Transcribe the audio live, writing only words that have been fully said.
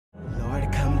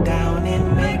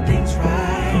and make things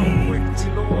right.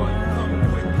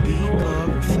 Be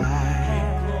glorified.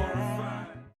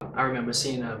 I remember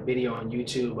seeing a video on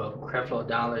YouTube of Creflo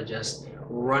Dollar just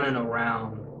running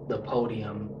around the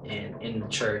podium and in the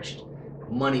church,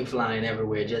 money flying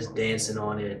everywhere, just dancing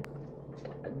on it.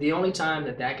 The only time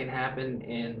that that can happen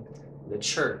in the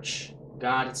church,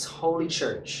 God's holy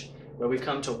church, where we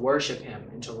come to worship Him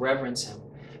and to reverence Him,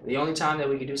 the only time that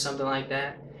we can do something like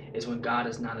that is when God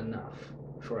is not enough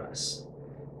for us.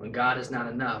 When God is not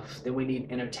enough, then we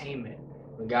need entertainment.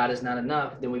 When God is not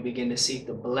enough, then we begin to seek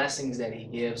the blessings that He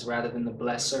gives rather than the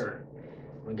blesser.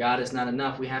 When God is not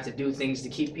enough, we have to do things to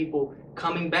keep people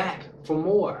coming back for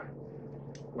more,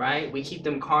 right? We keep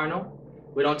them carnal.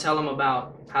 We don't tell them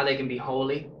about how they can be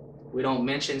holy. We don't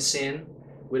mention sin.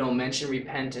 We don't mention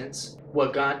repentance.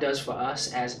 What God does for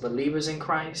us as believers in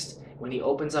Christ, when He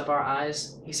opens up our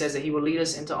eyes, He says that He will lead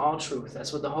us into all truth.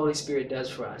 That's what the Holy Spirit does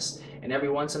for us. And every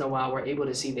once in a while, we're able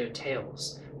to see their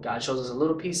tails. God shows us a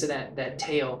little piece of that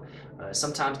tail.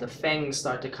 Sometimes the fangs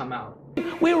start to come out.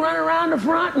 We run around the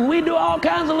front and we do all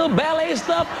kinds of little ballet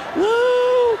stuff.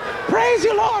 Woo! Praise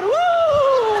you, Lord!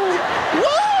 Woo!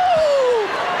 Woo!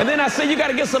 And then I say, you got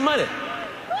to get some money.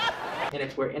 And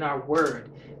if we're in our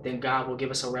word, then God will give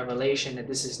us a revelation that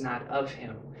this is not of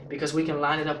Him, because we can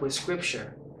line it up with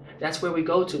Scripture. That's where we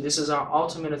go to. This is our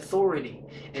ultimate authority.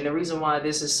 And the reason why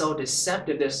this is so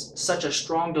deceptive, there's such a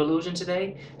strong delusion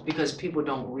today, is because people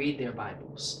don't read their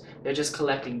Bibles. They're just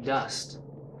collecting dust.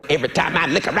 Every time I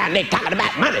look around, they're talking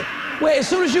about money. Well, as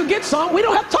soon as you get some, we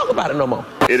don't have to talk about it no more.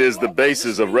 It is the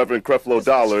basis of Reverend Creflo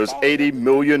Dollar's $80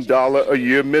 million a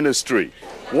year ministry.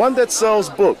 One that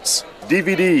sells books,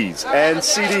 DVDs, and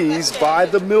CDs by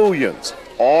the millions,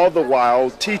 all the while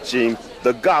teaching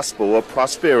the gospel of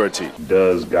prosperity.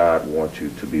 Does God want you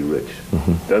to be rich?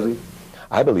 Does He?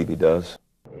 I believe He does.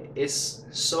 It's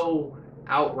so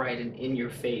outright and in your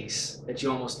face that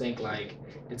you almost think like,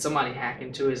 did somebody hack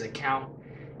into his account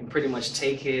and pretty much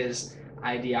take his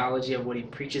ideology of what he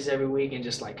preaches every week and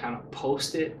just like kind of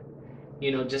post it,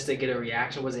 you know, just to get a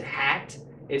reaction? Was it hacked?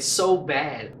 It's so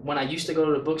bad. When I used to go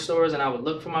to the bookstores and I would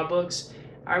look for my books,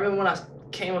 I remember when I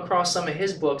came across some of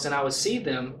his books and I would see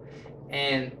them,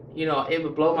 and you know, it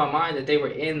would blow my mind that they were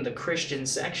in the Christian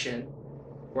section,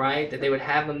 right? That they would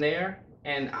have them there.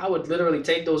 And I would literally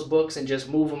take those books and just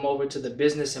move them over to the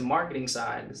business and marketing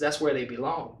side, because that's where they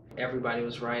belong. Everybody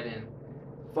was writing,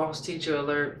 false teacher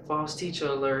alert, false teacher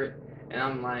alert. And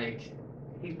I'm like,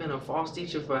 he's been a false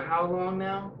teacher for how long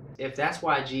now? If that's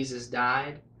why Jesus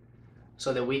died,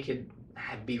 so that we could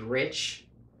be rich,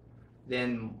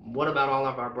 then what about all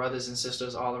of our brothers and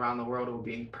sisters all around the world who are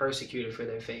being persecuted for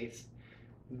their faith?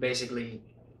 Basically,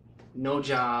 no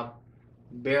job,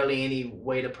 barely any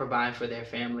way to provide for their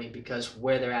family, because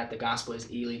where they're at, the gospel is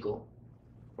illegal,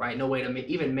 right? No way to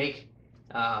even make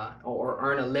or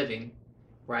earn a living,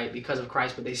 right, because of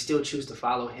Christ, but they still choose to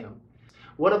follow Him.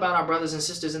 What about our brothers and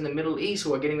sisters in the Middle East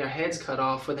who are getting their heads cut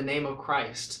off for the name of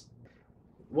Christ?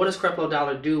 What does Creflo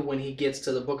Dollar do when he gets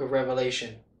to the book of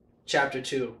Revelation, chapter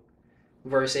 2,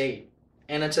 verse 8?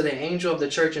 And unto the angel of the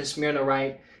church in Smyrna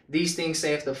write, these things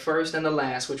saith the first and the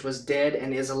last, which was dead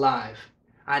and is alive.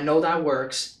 I know thy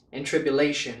works, and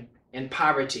tribulation, and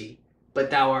poverty, but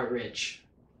thou art rich.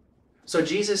 So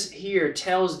Jesus here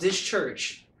tells this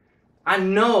church, I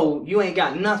know you ain't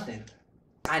got nothing.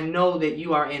 I know that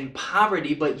you are in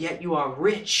poverty, but yet you are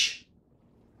rich.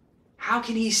 How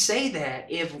can he say that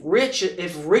if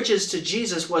riches to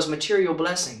Jesus was material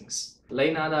blessings?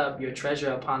 Lay not up your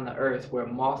treasure upon the earth, where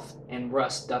moth and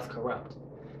rust doth corrupt.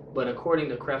 But according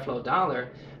to Creflo Dollar,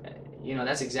 you know,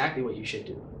 that's exactly what you should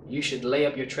do. You should lay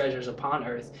up your treasures upon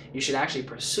earth. You should actually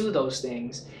pursue those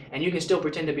things, and you can still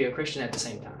pretend to be a Christian at the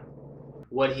same time.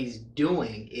 What he's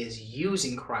doing is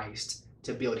using Christ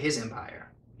to build his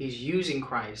empire. He's using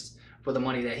Christ for the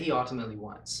money that he ultimately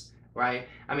wants, right?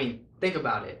 I mean, think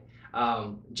about it.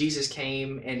 Jesus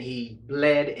came and he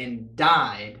bled and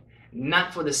died,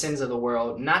 not for the sins of the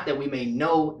world, not that we may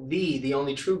know thee, the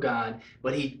only true God,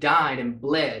 but he died and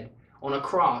bled on a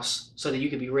cross so that you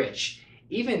could be rich.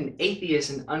 Even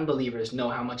atheists and unbelievers know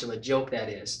how much of a joke that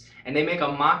is, and they make a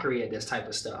mockery at this type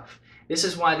of stuff. This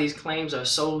is why these claims are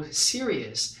so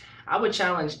serious. I would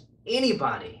challenge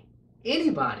anybody.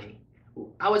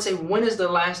 I would say, when is the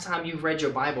last time you've read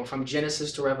your Bible from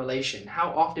Genesis to Revelation? How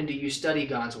often do you study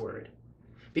God's Word?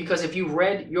 Because if you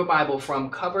read your Bible from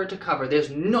cover to cover, there's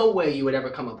no way you would ever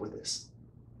come up with this.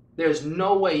 There's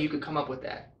no way you could come up with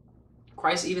that.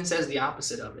 Christ even says the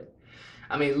opposite of it.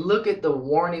 I mean, look at the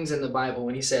warnings in the Bible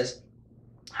when he says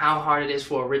how hard it is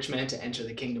for a rich man to enter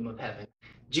the kingdom of heaven.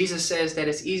 Jesus says that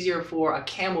it's easier for a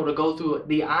camel to go through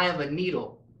the eye of a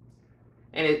needle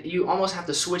And you almost have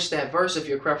to switch that verse if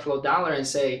you're Creflo Dollar and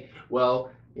say,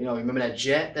 well, you know, remember that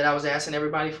jet that I was asking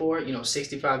everybody for? You know,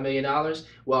 $65 million?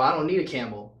 Well, I don't need a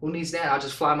camel. Who needs that? I'll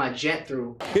just fly my jet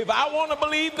through. If I want to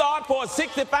believe God for a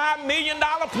 $65 million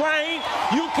plane,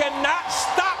 you cannot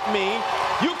stop me.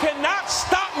 You cannot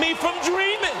stop me from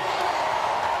dreaming.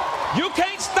 You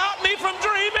can't stop me from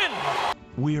dreaming.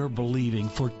 We are believing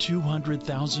for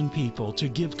 200,000 people to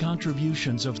give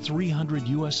contributions of $300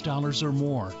 US or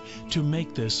more to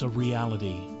make this a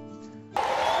reality.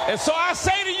 And so I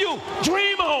say to you,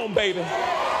 dream on, baby.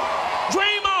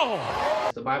 Dream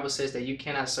on. The Bible says that you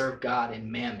cannot serve God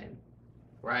and mammon,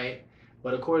 right?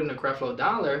 But according to Creflo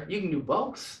Dollar, you can do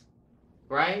both,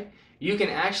 right? You can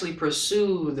actually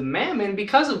pursue the mammon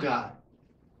because of God.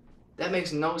 That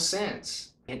makes no sense.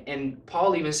 And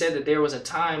Paul even said that there was a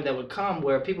time that would come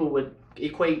where people would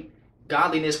equate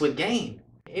godliness with gain.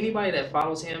 Anybody that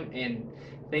follows him and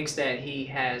thinks that he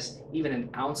has even an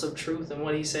ounce of truth in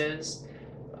what he says,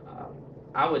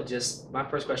 my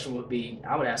first question would be,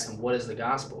 I would ask him, what is the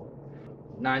gospel?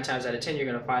 9 times out of 10, you're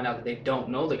going to find out that they don't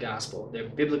know the gospel. They're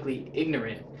biblically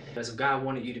ignorant. Because if God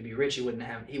wanted you to be rich, he wouldn't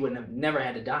have never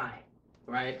had to die,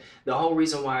 right? The whole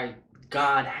reason why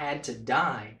God had to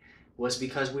die was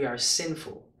because we are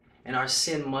sinful and our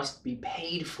sin must be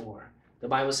paid for. The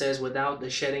Bible says without the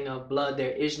shedding of blood,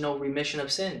 there is no remission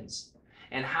of sins.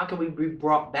 And how can we be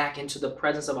brought back into the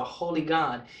presence of a holy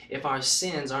God if our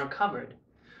sins aren't covered?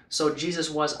 So Jesus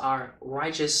was our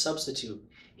righteous substitute.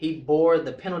 He bore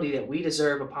the penalty that we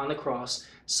deserve upon the cross,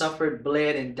 suffered,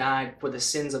 bled, and died for the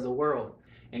sins of the world.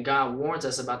 And God warns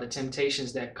us about the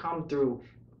temptations that come through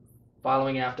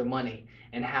following after money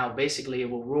and how basically it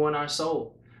will ruin our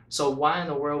soul. So why in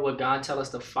the world would God tell us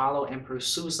to follow and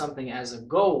pursue something as a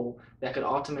goal that could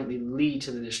ultimately lead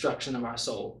to the destruction of our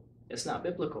soul? It's not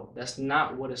biblical. That's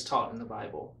not what is taught in the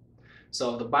Bible.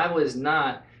 So the Bible is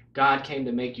not God came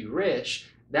to make you rich.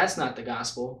 That's not the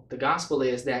gospel. The gospel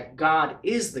is that God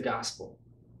is the gospel.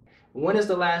 When is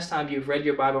the last time you've read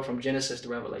your Bible from Genesis to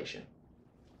Revelation?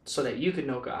 So that you could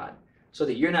know God, so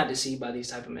that you're not deceived by these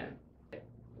type of men.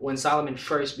 When Solomon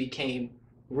first became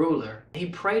ruler, he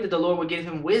prayed that the Lord would give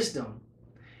him wisdom.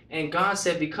 And God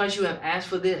said, because you have asked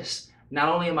for this, not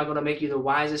only am I going to make you the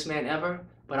wisest man ever,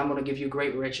 but I'm going to give you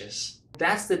great riches.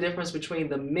 That's the difference between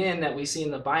the men that we see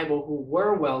in the Bible who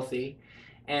were wealthy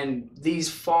and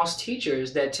these false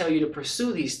teachers that tell you to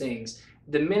pursue these things.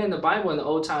 The men in the Bible in the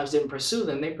old times didn't pursue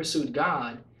them. They pursued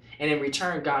God. And in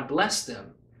return, God blessed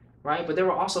them. Right? But there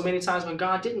were also many times when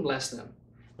God didn't bless them.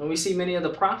 When we see many of the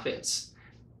prophets,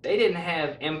 they didn't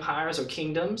have empires or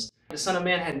kingdoms. The Son of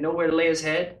Man had nowhere to lay his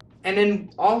head. And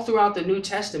then all throughout the New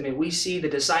Testament, we see the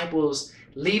disciples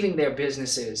leaving their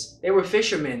businesses. They were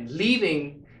fishermen,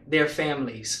 leaving their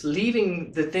families,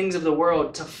 leaving the things of the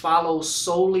world to follow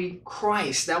solely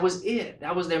Christ. That was it.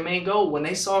 That was their main goal. When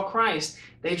they saw Christ,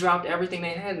 they dropped everything they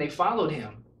had and they followed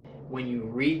him. When you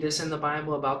read this in the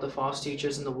Bible about the false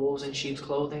teachers and the wolves in sheep's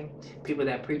clothing, people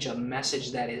that preach a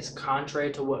message that is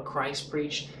contrary to what Christ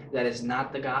preached, that is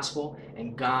not the gospel,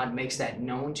 and God makes that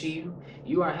known to you,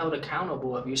 you are held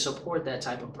accountable if you support that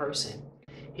type of person.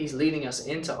 He's leading us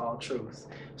into all truth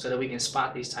so that we can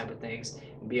spot these type of things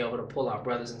and be able to pull our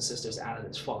brothers and sisters out of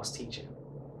this false teaching.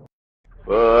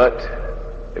 But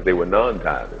if they were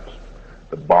non-tithers,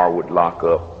 the bar would lock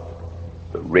up,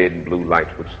 the red and blue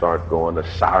lights would start going, the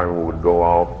siren would go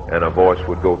off, and a voice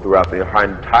would go throughout the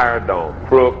entire dome.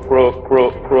 Crook, crook,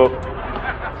 crook, crook.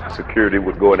 Security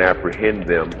would go and apprehend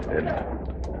them, and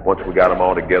once we got them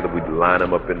all together, we'd line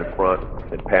them up in the front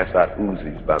and pass out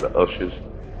Uzis by the ushers.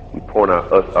 We'd point our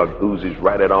Uzis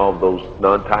right at all those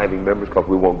non-tithing members because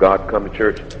we want God to come to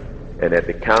church. And at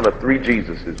the count of 3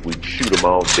 Jesuses, we'd shoot them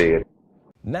all dead.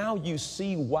 Now you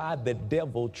see why the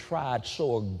devil tried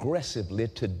so aggressively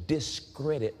to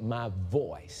discredit my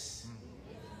voice.